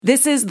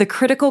This is the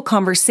Critical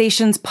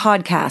Conversations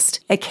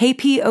podcast, a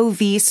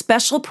KPOV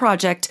special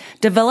project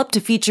developed to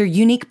feature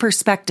unique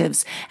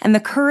perspectives and the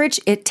courage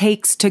it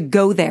takes to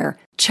go there,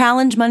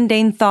 challenge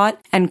mundane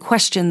thought, and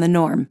question the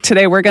norm.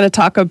 Today we're going to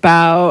talk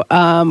about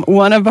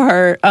one of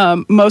our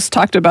most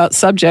talked about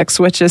subjects,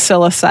 which is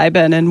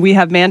psilocybin. And we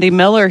have Mandy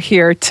Miller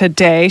here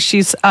today.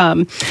 She's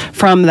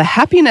from the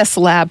Happiness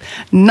Lab,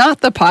 not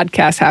the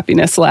podcast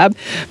Happiness Lab,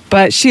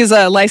 but she's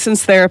a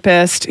licensed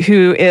therapist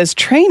who is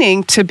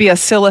training to be a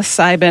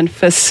psilocybin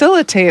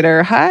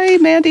facilitator. Hi,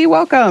 Mandy.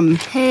 Welcome.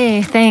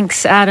 Hey,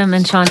 thanks, Adam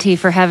and Shanti,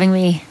 for having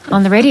me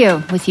on the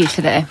radio with you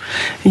today.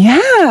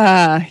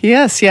 Yeah.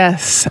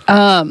 Yes.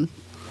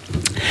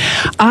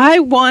 I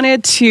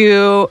wanted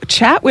to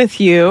chat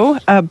with you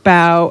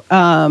about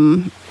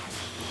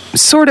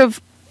sort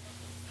of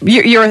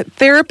you're a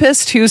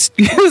therapist who's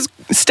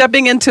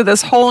stepping into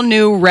this whole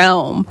new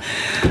realm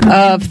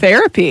of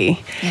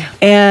therapy. Yeah.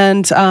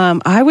 And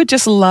I would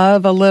just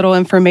love a little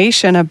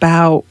information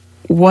about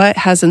what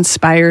has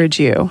inspired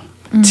you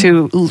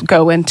to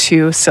go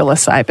into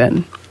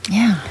psilocybin.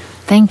 Yeah,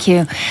 thank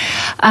you.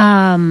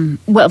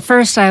 Well,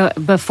 first,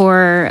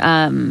 before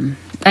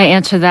I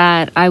answer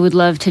that, I would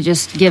love to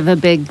just give a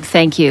big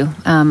thank you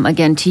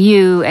again to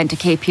you and to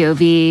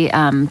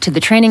KPOV, to the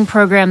training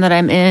program that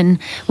I'm in,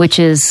 which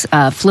is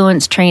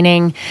Fluence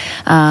Training.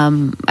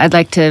 I'd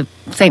like to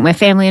thank my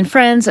family and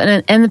friends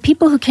and the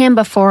people who came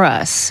before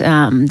us.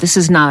 This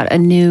is not a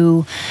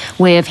new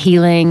way of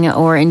healing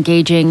or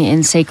engaging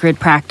in sacred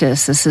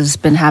practice. This has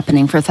been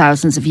happening for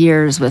thousands of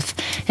years with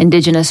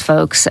indigenous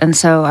folks, and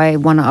so I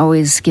want to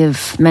always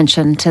give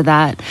mention to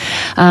that.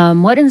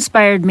 What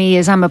inspired me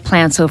is I'm a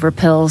plants over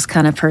pills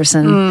kind of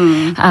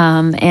person,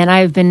 and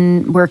I've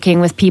been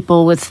working with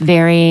people with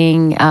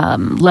varying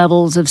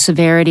levels of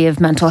severity of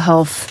mental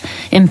health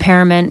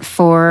impairment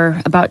for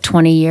about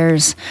 20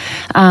 years,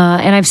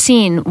 and I've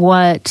seen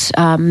what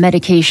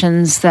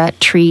medications that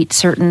treat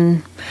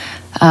certain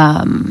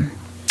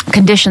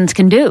conditions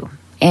can do.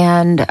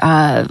 And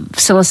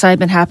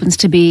psilocybin happens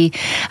to be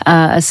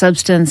a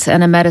substance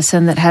and a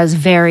medicine that has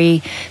very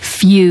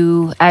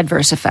few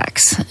adverse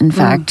effects. In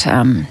fact,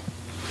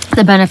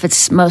 the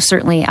benefits most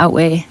certainly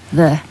outweigh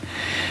the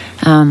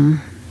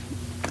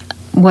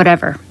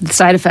the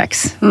side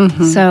effects.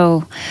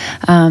 So,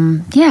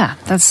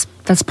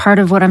 that's part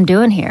of what I'm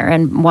doing here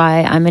and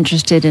why I'm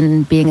interested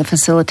in being a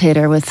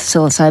facilitator with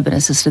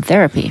psilocybin-assisted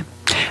therapy.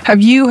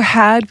 Have you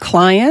had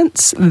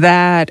clients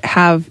that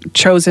have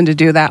chosen to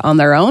do that on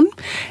their own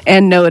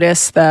and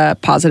notice the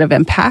positive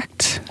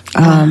impact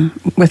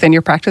within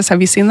your practice?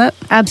 Have you seen that?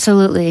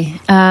 Absolutely.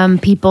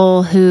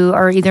 People who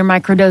are either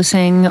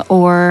microdosing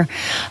or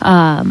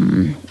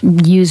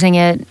using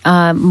it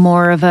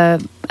more of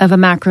a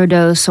macro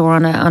dose or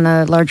on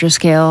a larger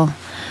scale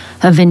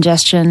of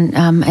ingestion,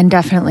 and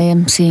definitely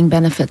I'm seeing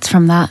benefits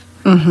from that.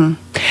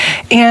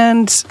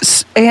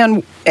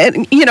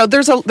 And you know,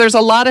 there's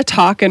a lot of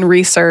talk and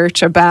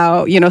research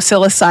about, you know,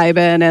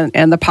 psilocybin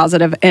and the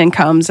positive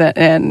incomes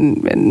and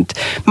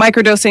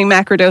microdosing,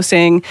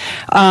 macrodosing.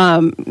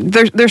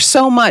 There's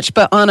so much,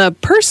 but on a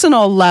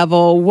personal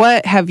level,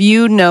 what have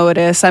you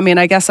noticed? I mean,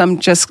 I guess I'm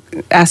just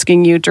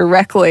asking you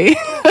directly.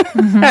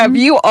 Have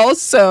you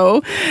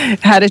also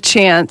had a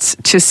chance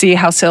to see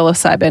how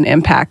psilocybin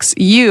impacts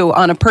you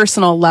on a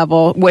personal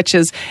level, which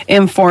has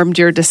informed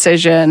your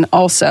decision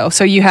also?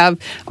 So you have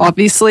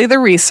obviously the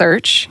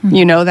research,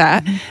 you know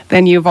that.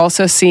 Then you've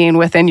also seen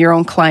within your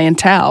own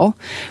clientele,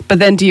 but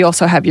then do you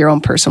also have your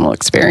own personal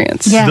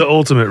experience? Yeah. The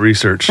ultimate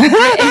research.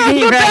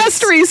 The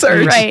best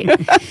research. Right.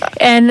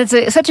 And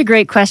it's such a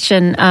great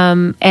question.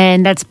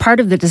 And that's part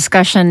of the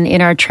discussion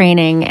in our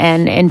training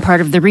and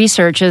part of the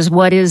research is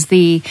what is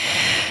the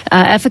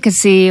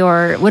efficacy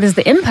or what is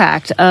the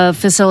impact of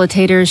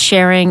facilitators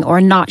sharing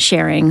or not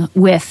sharing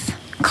with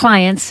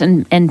clients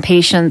and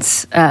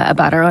patients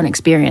about our own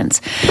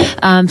experience.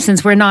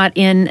 Since we're not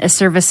in a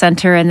service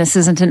center and this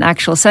isn't an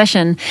actual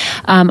session,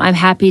 I'm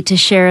happy to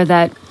share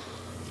that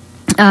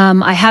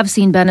I have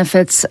seen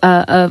benefits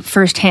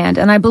firsthand.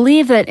 And I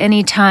believe that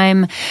any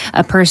time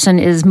a person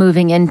is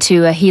moving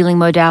into a healing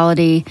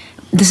modality,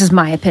 this is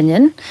my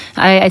opinion,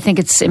 I think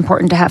it's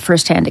important to have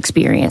firsthand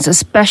experience,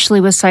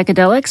 especially with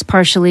psychedelics,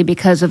 partially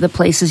because of the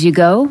places you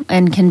go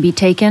and can be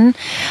taken.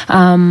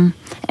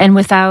 And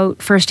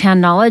without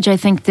firsthand knowledge, I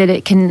think that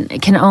it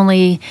can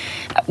only,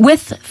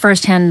 with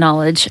firsthand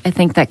knowledge, I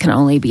think that can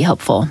only be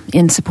helpful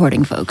in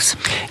supporting folks.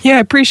 Yeah, I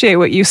appreciate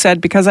what you said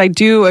because I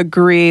do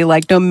agree,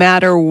 like no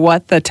matter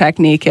what the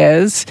technique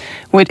is,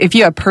 if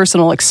you have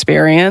personal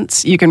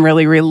experience, you can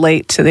really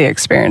relate to the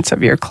experience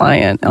of your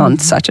client on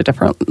such a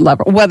different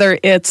level. Whether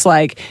it's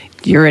like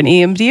you're an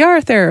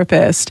EMDR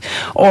therapist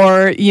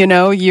or, you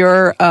know,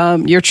 you're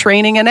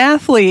training an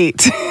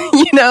athlete,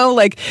 you know,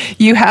 like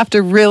you have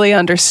to really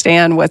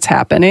understand what's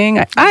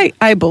happening.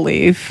 I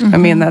believe, I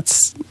mean,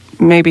 that's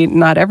maybe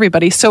not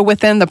everybody. So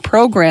within the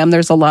program,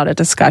 there's a lot of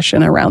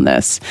discussion around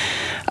this.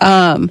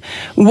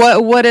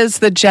 What is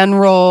the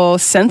general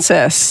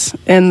census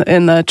in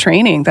the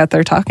training that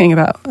they're talking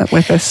about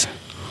with this?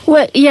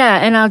 Well, yeah,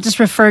 and I'll just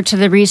refer to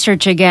the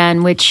research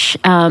again, which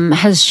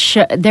has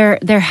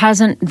there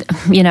hasn't,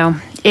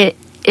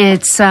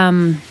 it's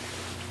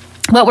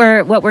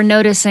what we're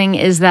noticing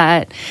is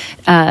that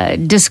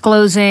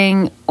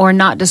disclosing or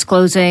not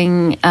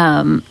disclosing,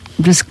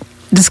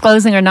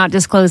 disclosing or not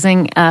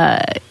disclosing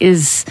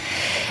is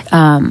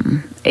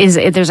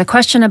there's a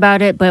question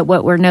about it, but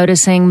what we're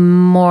noticing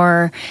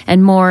more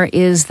and more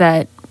is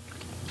that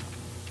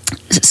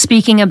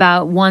speaking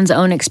about one's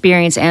own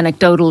experience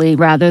anecdotally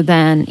rather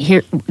than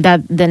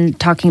than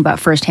talking about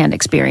firsthand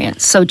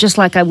experience. So just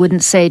like I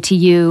wouldn't say to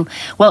you,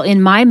 well,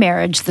 in my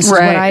marriage, this is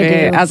what I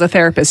do. As a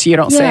therapist, you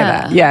don't say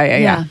that.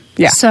 Yeah.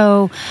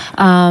 So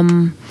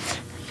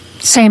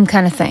same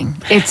kind of thing.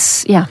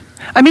 It's,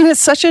 I mean,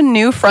 it's such a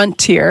new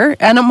frontier,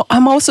 and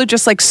I'm also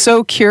just like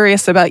so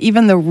curious about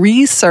even the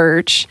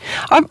research.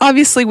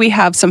 Obviously, we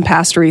have some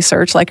past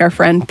research, like our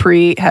friend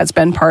Pri has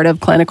been part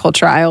of clinical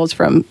trials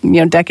from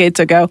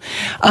decades ago.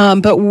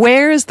 But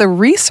where is the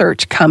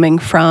research coming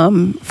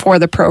from for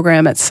the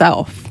program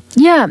itself?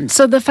 Yeah,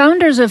 so the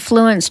founders of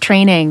Fluence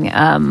Training,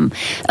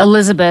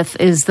 Elizabeth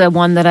is the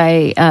one that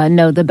I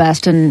know the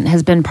best and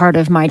has been part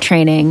of my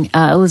training.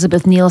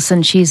 Elizabeth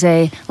Nielsen, she's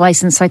a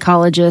licensed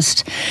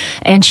psychologist,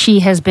 and she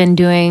has been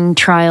doing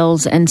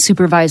trials and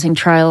supervising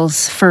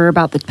trials for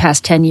about the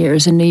past 10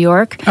 years in New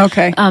York.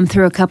 Okay.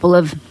 Through a couple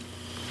of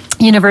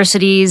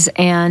universities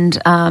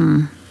and,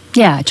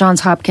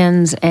 Johns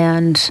Hopkins,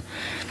 and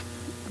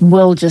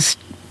we'll just,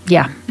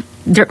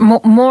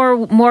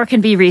 More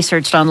can be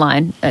researched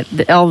online.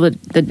 All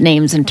the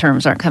names and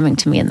terms aren't coming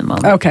to me in the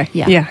moment. Okay.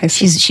 Yeah, I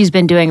see. She's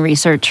been doing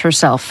research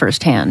herself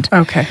firsthand.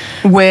 Okay.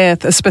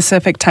 With a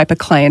specific type of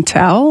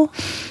clientele?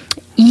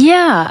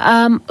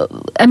 Yeah.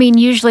 I mean,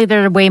 usually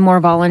there are way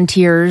more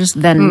volunteers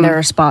than there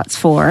are spots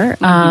for.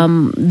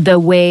 The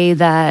way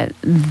that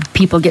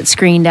people get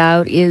screened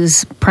out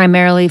is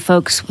primarily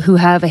folks who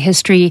have a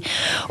history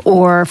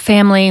or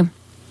family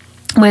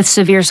with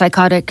severe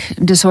psychotic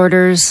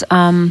disorders,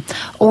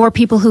 or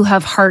people who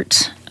have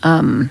heart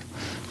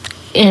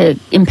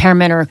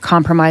impairment or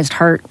compromised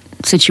heart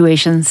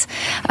situations,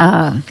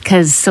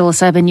 because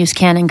psilocybin use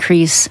can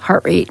increase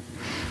heart rate.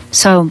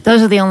 So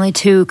those are the only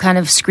two kind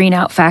of screen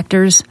out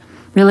factors,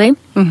 really.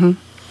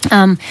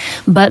 Mm-hmm.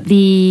 But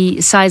the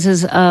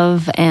sizes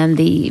of and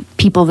the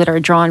people that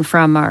are drawn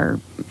from are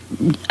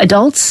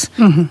adults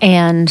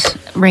and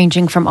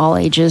ranging from all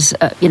ages,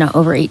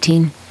 over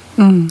 18.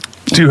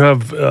 Do you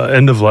have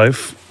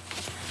end-of-life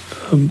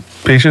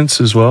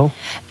patients as well?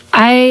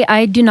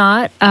 I do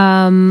not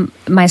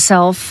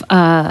myself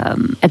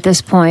at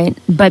this point,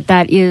 but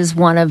that is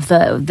one of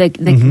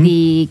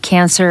the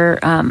cancer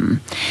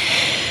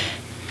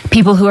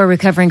people who are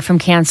recovering from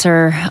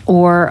cancer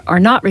or are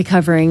not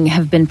recovering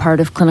have been part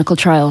of clinical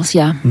trials.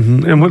 Yeah.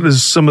 Mm-hmm. And what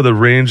is some of the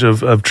range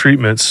of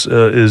treatments?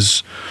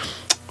 Is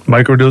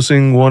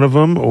microdosing one of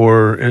them,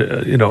 or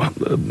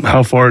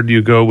how far do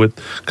you go with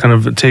kind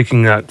of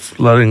taking that,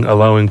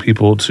 allowing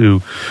people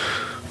to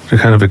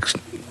kind of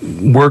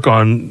work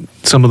on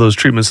some of those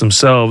treatments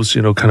themselves,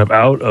 kind of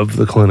out of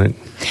the clinic?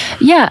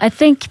 Yeah, I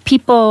think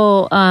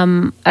people,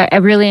 I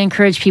really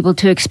encourage people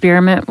to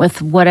experiment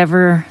with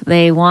whatever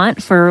they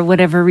want for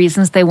whatever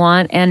reasons they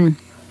want. And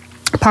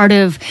part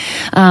of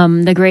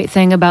the great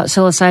thing about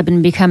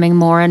psilocybin becoming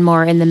more and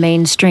more in the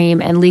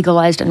mainstream and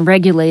legalized and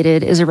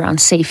regulated is around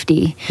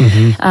safety.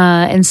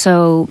 And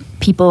so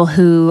people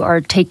who are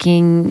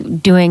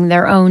doing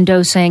their own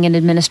dosing and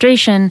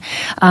administration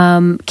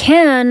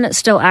can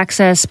still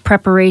access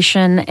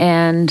preparation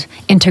and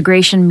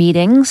integration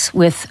meetings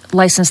with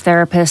licensed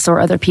therapists or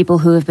other people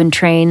who have been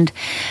trained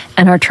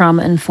and are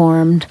trauma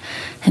informed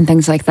and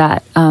things like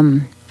that. I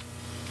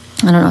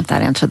don't know if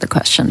that answered the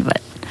question,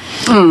 but...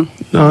 No,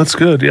 that's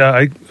good.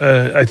 Yeah,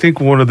 I think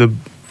one of the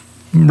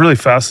really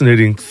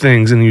fascinating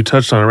things, and you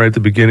touched on it right at the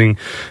beginning,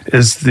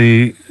 is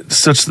the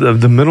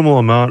minimal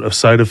amount of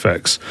side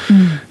effects.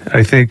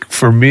 I think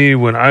for me,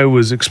 when I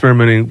was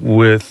experimenting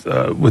with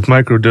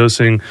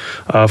microdosing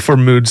for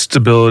mood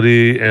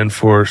stability and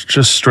for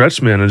just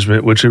stress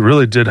management, which it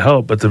really did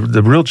help, but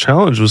the real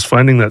challenge was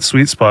finding that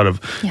sweet spot of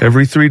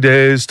every 3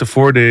 days to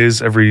 4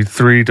 days, every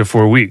 3 to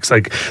 4 weeks.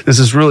 Like, this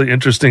is really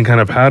interesting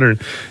kind of pattern,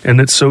 and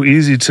it's so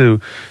easy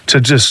to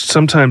just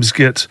sometimes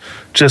get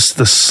just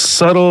the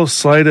subtle,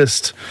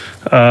 slightest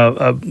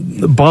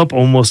bump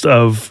almost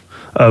of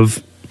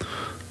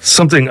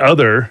something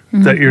other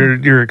that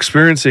you're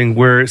experiencing,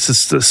 where it's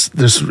just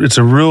it's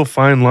a real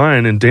fine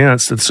line in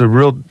dance. It's a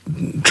real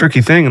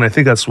tricky thing, and I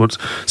think that's what's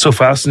so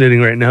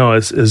fascinating right now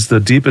is the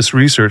deepest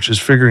research is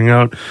figuring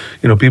out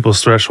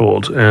people's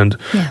threshold and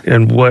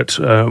what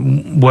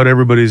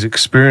everybody's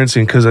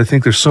experiencing, because I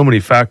think there's so many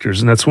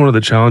factors, and that's one of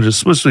the challenges,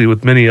 especially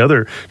with many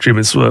other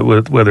treatments,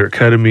 with whether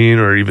ketamine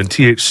or even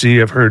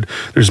THC. I've heard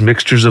there's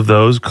mixtures of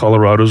those.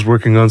 Colorado's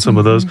working on some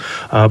of those,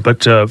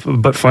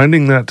 but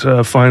finding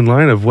that fine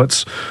line of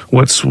what's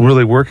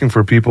really working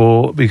for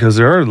people, because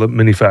there are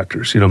many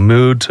factors,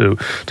 mood to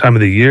time of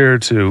the year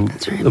to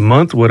the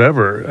month,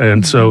 whatever.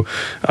 And so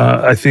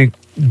I think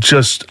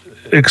just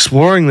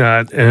exploring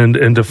that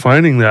and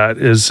defining that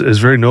is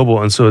very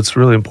noble, and so it's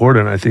really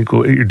important, I think,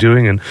 what you're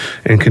doing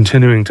and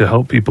continuing to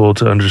help people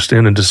to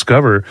understand and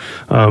discover,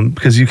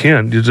 because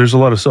there's a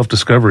lot of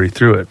self-discovery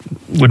through it,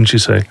 wouldn't you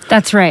say?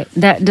 That's right.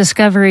 That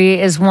discovery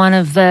is one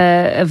of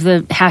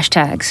the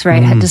hashtags,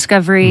 right?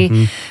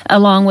 Discovery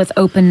along with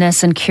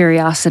openness and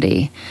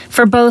curiosity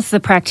for both the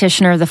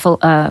practitioner, the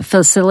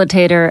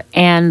facilitator,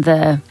 and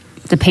the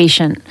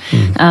patient.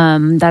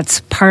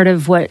 That's part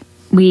of what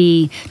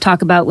we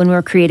talk about when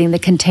we're creating the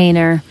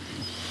container,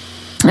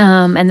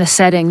 and the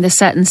setting. The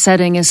set and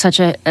setting is such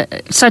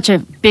a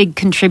big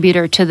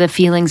contributor to the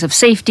feelings of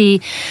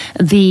safety,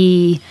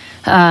 the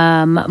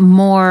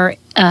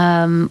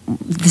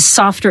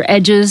softer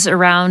edges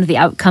around the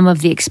outcome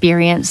of the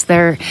experience.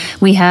 There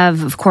we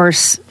have, of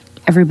course,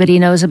 everybody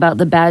knows about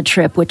the bad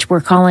trip, which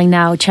we're calling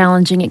now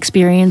challenging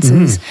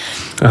experiences.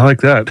 I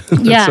like that.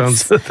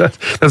 Yes.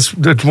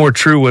 That's more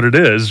true what it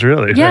is,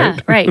 really. Yeah,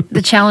 right.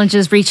 The challenge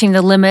is reaching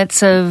the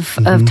limits of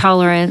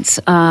tolerance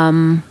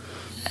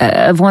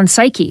of one's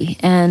psyche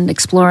and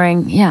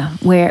exploring,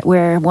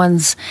 where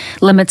one's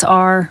limits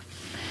are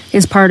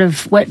is part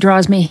of what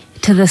draws me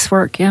to this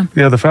work. Yeah,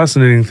 the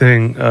fascinating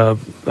thing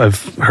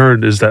I've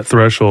heard is that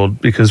threshold,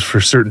 because for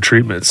certain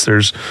treatments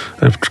there's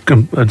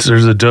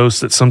a dose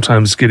that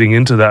sometimes getting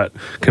into that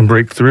can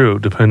break through,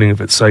 depending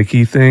if it's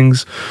psyche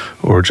things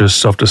or just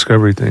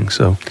self-discovery things.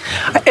 So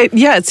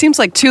it seems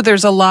like too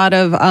there's a lot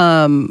of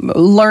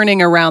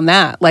learning around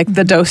that, like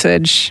the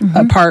dosage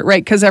part,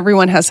 right? Because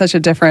everyone has such a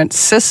different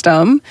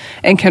system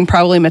and can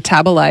probably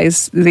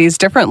metabolize these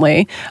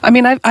differently. I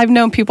mean, I've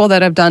known people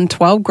that have done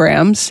 12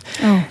 grams.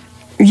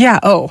 Yeah.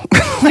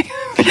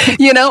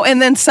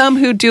 And then some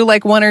who do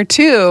like 1 or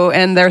 2,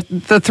 and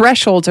the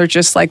thresholds are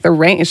just like the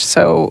range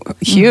so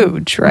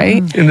huge,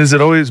 right? And is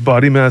it always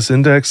body mass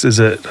index? Is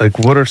it like,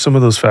 what are some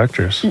of those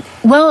factors?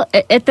 Well,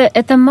 at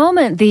the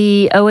moment,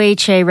 the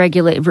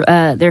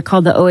OHA they're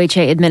called the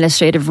OHA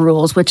Administrative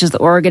Rules, which is the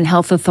Oregon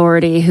Health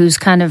Authority, who's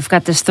kind of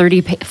got this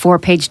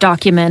 34-page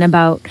document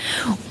about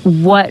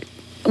what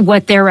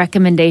their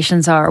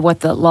recommendations are,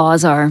 what the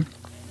laws are.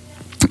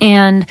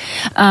 And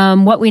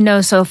what we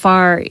know so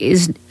far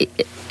is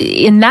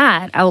in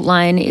that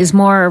outline is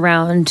more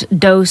around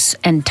dose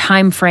and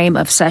time frame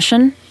of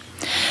session.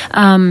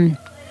 Now,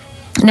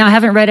 I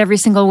haven't read every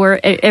single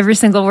word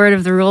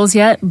of the rules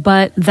yet,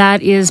 but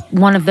that is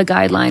one of the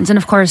guidelines. And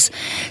of course,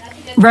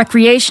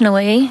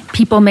 recreationally,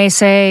 people may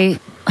say,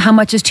 "How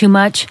much is too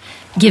much?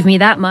 Give me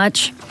that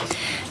much."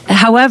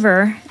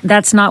 However,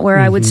 that's not where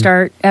I would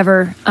start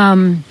ever.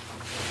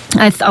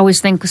 I always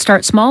think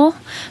start small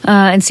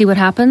and see what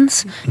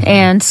happens.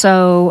 And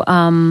so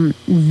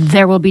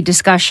there will be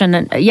discussion,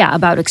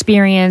 about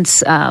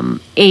experience,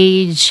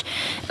 age,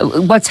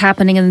 what's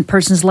happening in the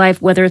person's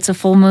life, whether it's a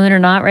full moon or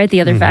not, right?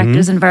 The other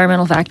factors,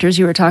 environmental factors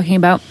you were talking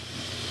about.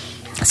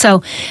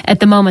 So at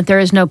the moment, there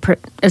is no,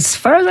 as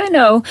far as I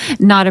know,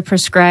 not a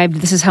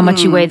prescribed, this is how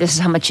much you weigh, this is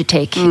how much you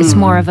take. It's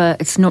more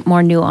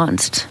more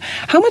nuanced.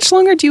 How much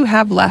longer do you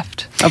have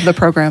left of the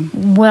program?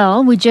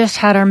 Well, we just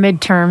had our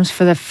midterms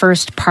for the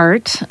first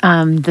part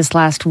this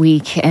last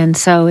week. And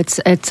so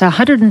it's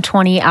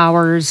 120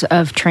 hours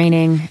of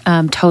training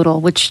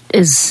total, which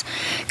is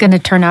going to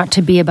turn out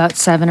to be about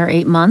 7 or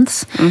 8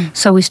 months.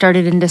 So we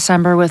started in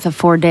December with a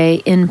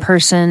 4-day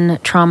in-person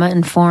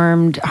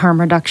trauma-informed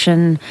harm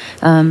reduction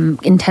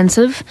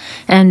intensive,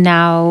 and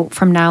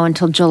from now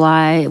until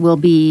July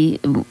we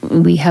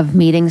have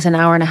meetings an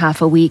hour and a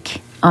half a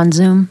week on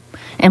Zoom,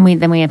 and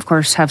we of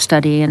course have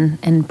study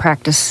and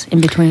practice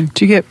in between.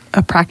 Do you get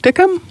a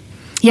practicum?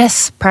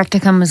 Yes,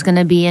 practicum is going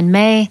to be in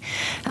May,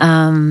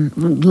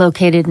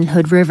 located in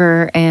Hood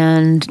River,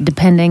 and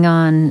depending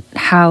on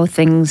how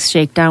things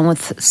shake down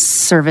with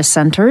service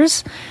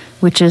centers,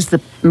 which is the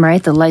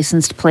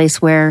licensed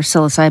place where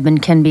psilocybin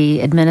can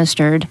be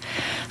administered.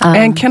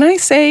 And can I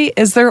say,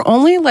 is there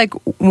only like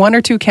 1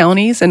 or 2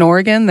 counties in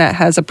Oregon that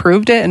has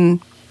approved it,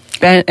 and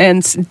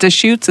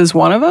Deschutes is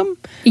one of them?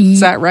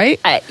 Is that right?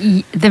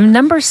 The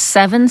number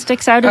 7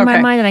 sticks out in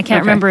my mind, and I can't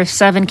remember if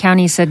 7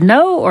 counties said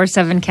no or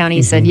 7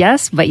 counties said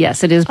yes, but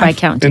yes, it is by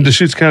county. And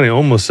Deschutes County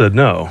almost said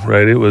no,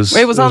 right? It was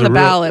on the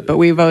ballot, but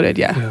we voted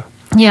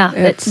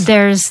Yeah,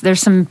 there's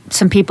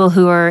some people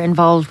who are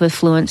involved with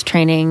Fluence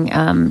training,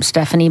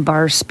 Stephanie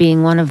Barse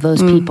being one of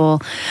those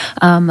people,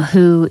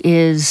 who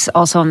is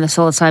also on the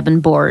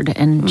psilocybin board,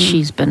 and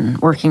she's been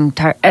working,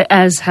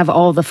 as have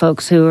all the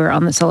folks who are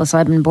on the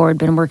psilocybin board,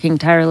 been working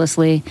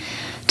tirelessly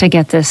to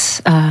get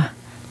this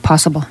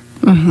possible.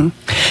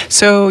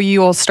 So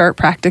you will start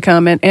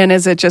practicum, and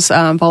is it just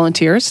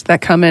volunteers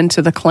that come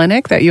into the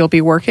clinic that you'll be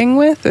working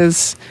with?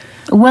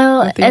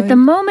 Well, at the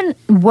moment,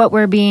 what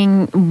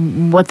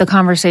the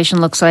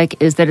conversation looks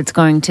like is that it's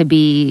going to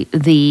be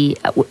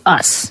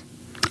us.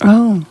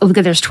 Oh.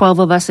 Because there's 12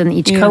 of us in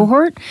each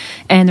cohort,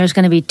 and there's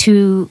going to be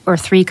 2 or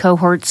 3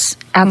 cohorts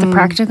at the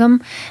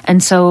practicum.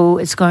 And so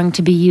it's going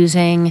to be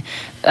using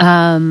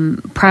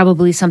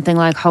probably something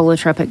like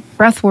holotropic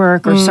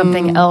breathwork or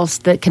something else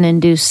that can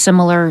induce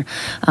similar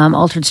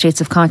altered states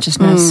of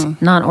consciousness,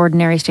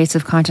 non-ordinary states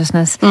of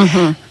consciousness.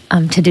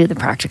 to do the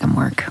practicum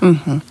work.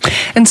 Mm-hmm.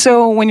 And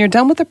so when you're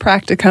done with the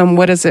practicum,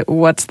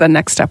 what's the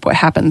next step? What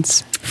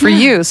happens for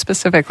you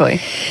specifically?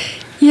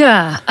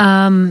 Yeah,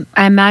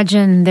 I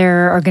imagine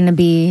there are going to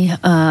be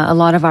a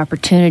lot of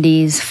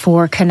opportunities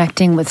for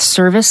connecting with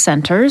service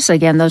centers.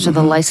 Again, those are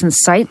the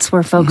licensed sites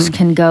where folks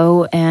can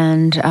go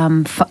and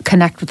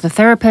connect with the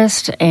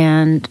therapist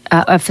and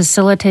a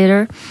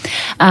facilitator,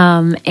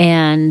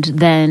 and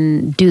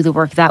then do the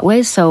work that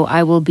way. So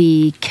I will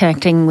be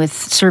connecting with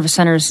service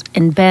centers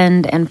in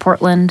Bend and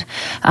Portland,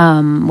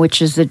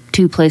 which is the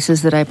two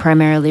places that I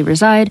primarily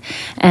reside,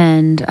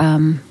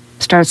 and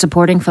start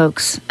supporting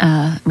folks.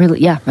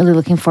 Really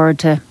looking forward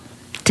to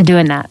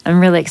doing that. I'm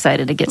really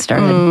excited to get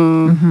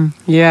started.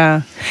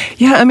 Yeah.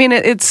 I mean,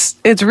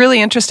 it's really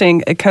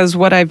interesting because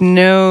what I've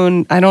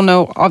known, I don't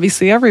know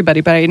obviously everybody,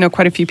 but I know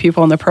quite a few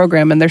people in the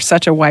program, and there's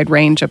such a wide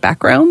range of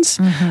backgrounds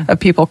of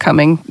people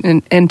coming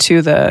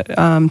into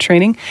the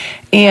training.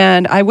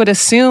 And I would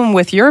assume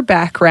with your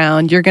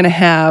background, you're going to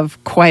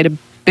have quite a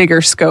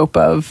bigger scope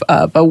of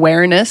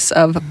awareness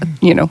of,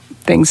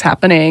 things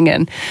happening,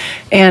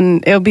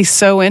 and it'll be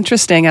so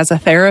interesting as a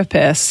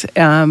therapist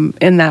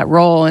in that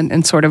role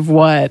and sort of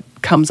what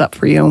comes up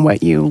for you and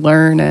what you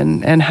learn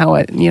and how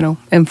it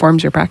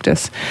informs your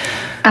practice.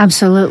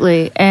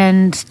 Absolutely.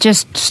 And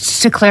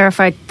just to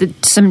clarify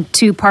some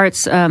two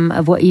parts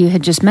of what you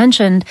had just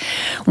mentioned,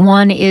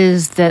 one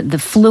is that the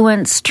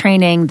Fluence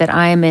training that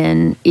I'm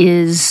in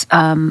is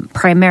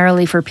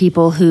primarily for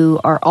people who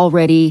are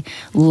already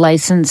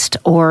licensed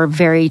or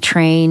very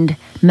trained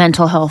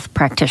mental health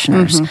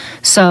practitioners.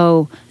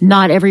 So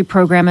not every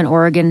program in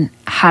Oregon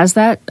has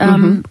that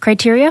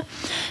criteria.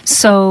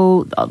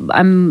 So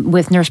I'm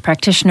with nurse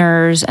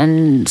practitioners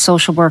and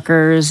social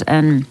workers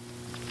and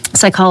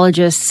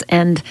psychologists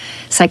and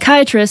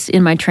psychiatrists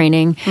in my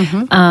training.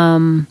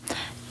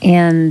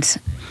 And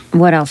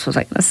what else was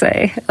I going to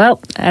say?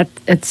 Well,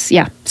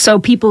 So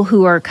people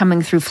who are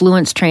coming through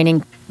Fluence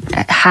training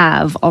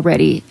have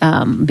already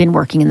been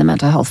working in the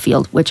mental health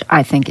field, which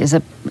I think is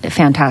a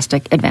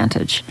fantastic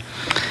advantage.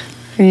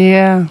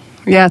 Yeah,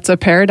 it's a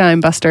paradigm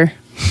buster.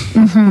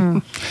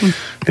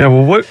 Yeah,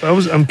 well,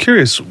 I'm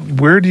curious,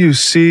 where do you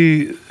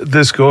see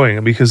this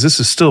going? Because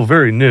this is still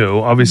very new,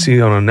 obviously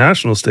on a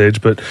national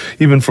stage, but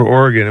even for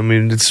Oregon, I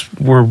mean,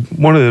 we're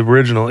one of the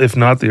original, if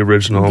not the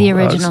original, the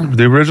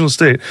original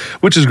state,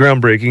 which is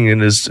groundbreaking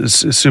and is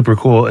super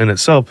cool in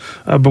itself.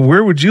 But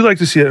where would you like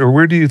to see it, or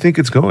where do you think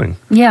it's going?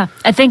 Yeah,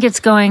 I think it's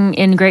going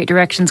in great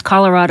directions.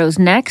 Colorado's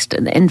next.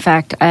 In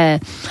fact,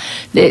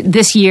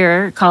 this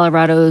year,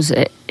 Colorado's,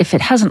 if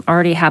it hasn't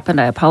already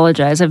happened, I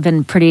apologize. I've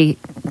been pretty,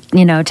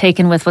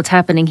 taken with what's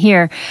happening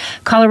here.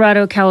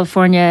 Colorado,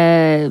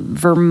 California,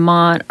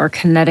 Vermont, or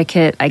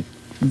Connecticut,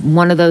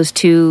 one of those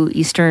two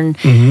eastern,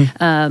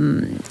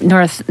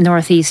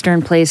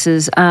 northeastern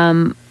places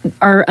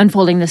are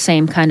unfolding the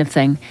same kind of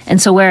thing.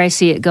 And so where I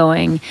see it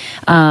going,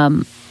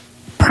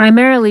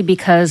 primarily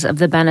because of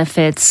the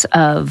benefits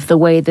of the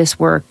way this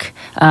work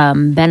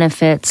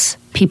benefits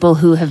people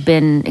who have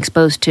been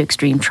exposed to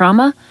extreme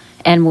trauma.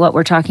 And what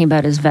we're talking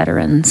about is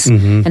veterans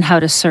and how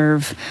to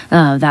serve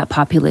that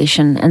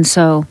population. And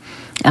so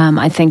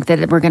I think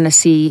that we're going to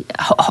see,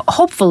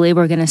 hopefully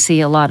we're going to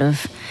see a lot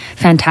of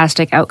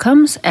fantastic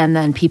outcomes, and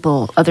then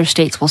other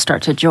states will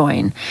start to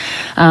join.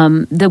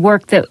 The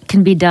work that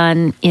can be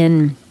done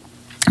in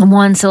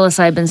one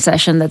psilocybin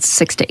session that's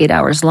 6 to 8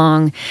 hours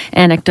long,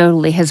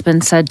 anecdotally, has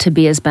been said to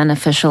be as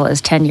beneficial as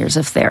 10 years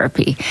of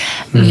therapy.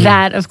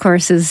 That, of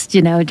course, is,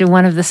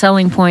 one of the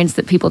selling points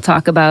that people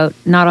talk about,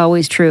 not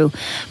always true,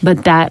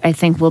 but that I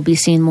think will be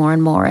seen more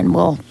and more, and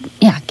will,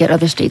 get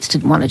other states to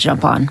want to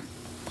jump on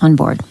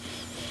board.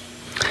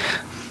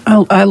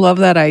 I love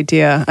that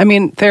idea. I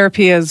mean,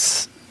 therapy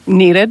is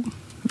needed.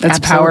 It's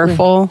Absolutely.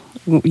 Powerful.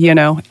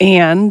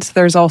 And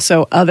there's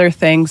also other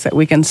things that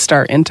we can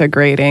start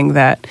integrating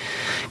that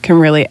can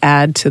really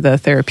add to the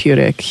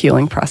therapeutic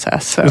healing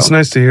process. So it's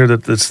nice to hear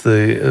that it's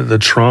the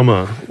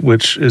trauma,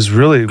 which is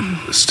really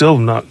still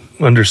not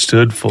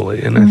understood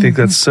fully, and I think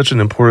that's such an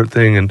important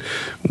thing. And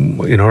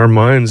our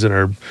minds and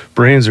our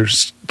brains are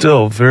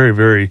still very,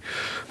 very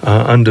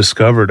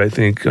undiscovered, I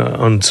think,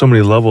 on so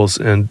many levels.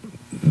 And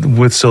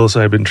with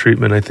psilocybin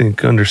treatment, I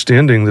think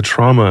understanding the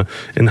trauma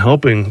and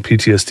helping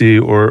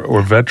PTSD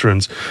or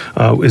veterans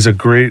is a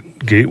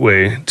great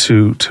gateway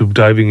to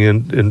diving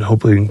in and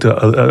hoping to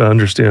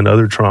understand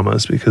other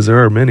traumas, because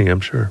there are many, I'm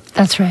sure.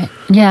 That's right.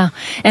 Yeah.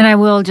 And I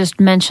will just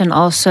mention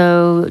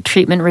also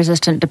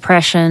treatment-resistant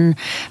depression.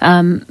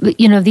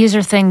 These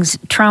are things,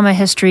 trauma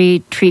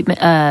history,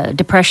 treatment,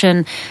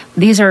 depression,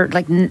 these are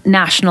like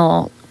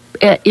national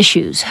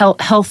issues,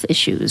 health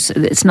issues.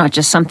 It's not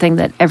just something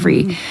that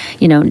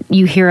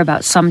you hear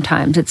about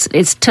sometimes.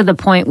 It's to the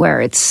point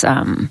where it's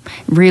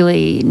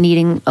really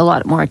needing a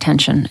lot more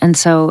attention. And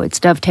so it's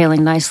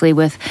dovetailing nicely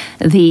with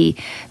the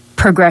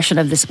progression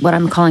of this, what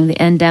I'm calling the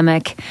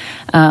endemic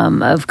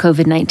of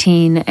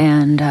COVID-19.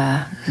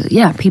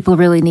 And people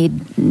really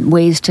need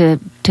ways to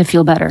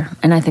feel better.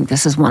 And I think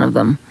this is one of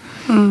them.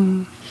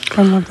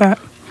 I love that.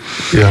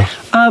 Yeah.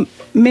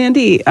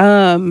 Mandy,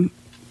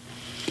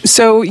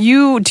 So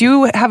do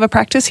you have a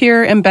practice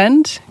here in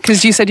Bend?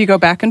 Because you said you go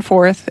back and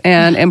forth,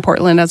 and in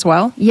Portland as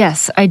well.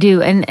 Yes, I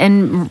do.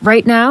 And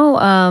right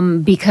now,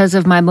 because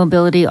of my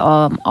mobility,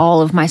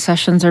 all of my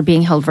sessions are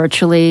being held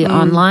virtually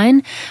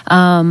online.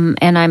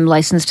 And I'm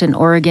licensed in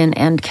Oregon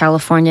and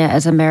California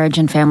as a marriage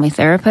and family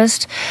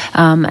therapist.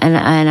 And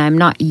I'm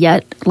not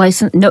yet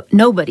licensed.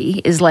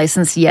 Nobody is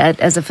licensed yet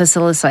as a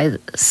psilocybin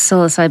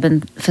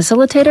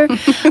facilitator.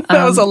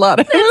 That was a lot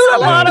of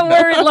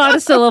words, a lot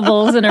of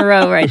syllables in a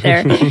row right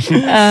there.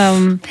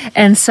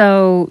 And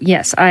so,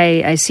 yes,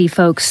 I see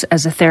folks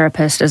as a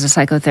therapist, as a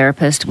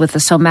psychotherapist with a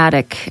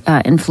somatic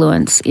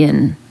influence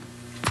in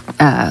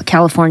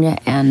California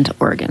and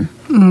Oregon.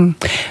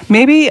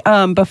 Maybe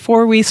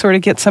before we sort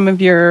of get some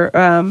of your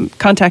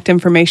contact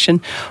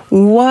information,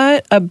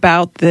 what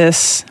about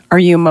this are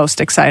you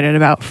most excited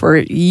about for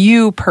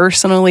you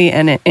personally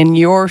and in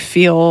your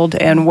field,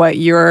 and what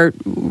you're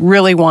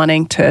really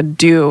wanting to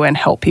do and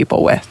help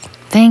people with?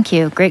 Thank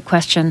you. Great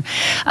question.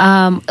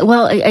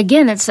 Well,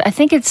 again, I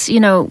think it's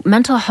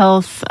mental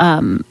health.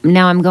 Now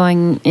I'm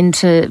going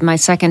into my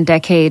second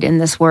decade in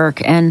this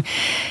work, and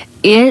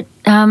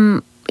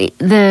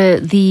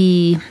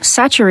the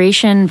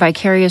saturation,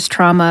 vicarious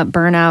trauma,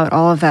 burnout,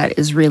 all of that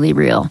is really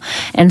real.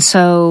 And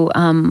so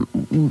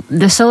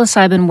the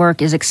psilocybin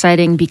work is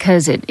exciting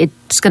because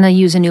it's going to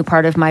use a new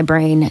part of my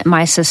brain,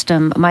 my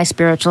system, my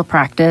spiritual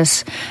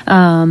practice,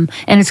 and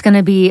it's going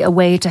to be a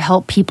way to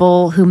help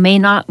people who may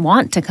not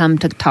want to come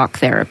to talk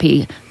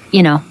therapy,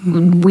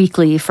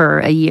 weekly for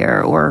a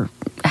year or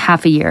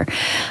half a year.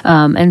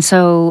 And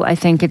so I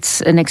think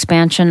it's an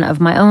expansion of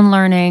my own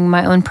learning,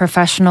 my own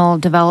professional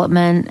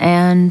development,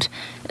 and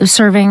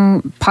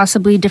serving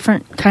possibly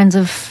different kinds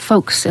of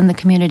folks in the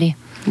community.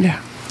 Yeah,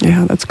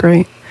 that's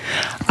great.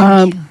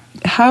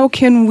 How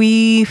can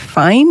we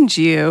find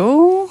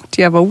you?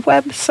 Do you have a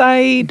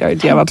website, or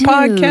do you have a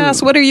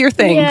podcast? What are your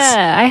things?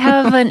 Yeah, I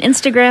have an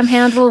Instagram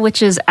handle,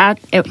 which is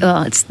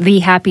it's The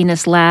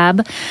Happiness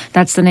Lab.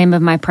 That's the name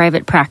of my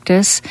private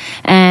practice.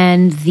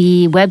 And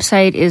the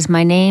website is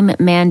my name,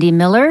 Mandy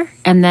Miller,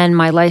 and then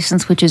my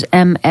license, which is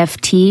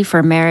MFT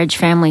for Marriage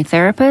Family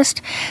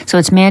Therapist. So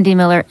it's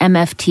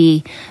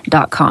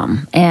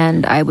mandymillermft.com.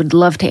 And I would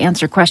love to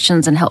answer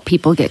questions and help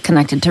people get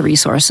connected to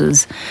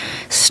resources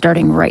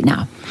starting right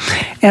now.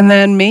 And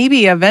then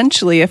maybe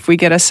eventually, if we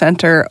get a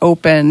center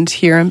opened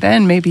here in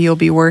Bend, maybe you'll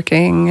be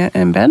working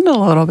in Bend a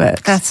little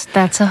bit.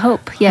 That's a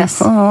hope. Yes.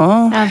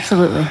 Oh,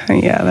 absolutely.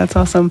 Yeah, that's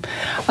awesome.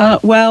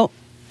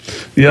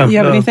 Yeah, you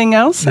have anything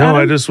else? No, Adam?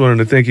 I just wanted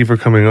to thank you for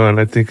coming on.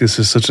 I think this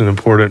is such an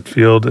important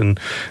field, and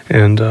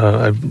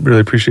I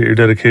really appreciate your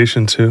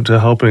dedication to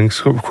helping,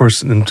 of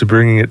course, and to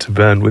bringing it to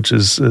Bend, which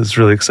is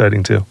really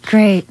exciting too.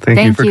 Great.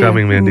 Thank you for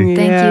coming, Mandy.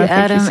 Thank you,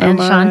 Adam thank you so and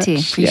much.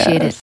 Shanti.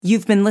 Appreciate it.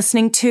 You've been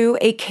listening to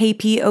a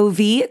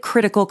KPOV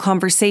Critical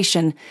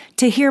Conversation.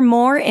 To hear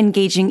more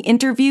engaging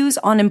interviews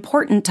on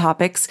important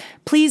topics,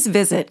 please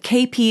visit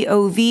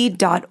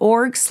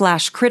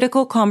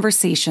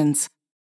kpov.org/criticalconversations.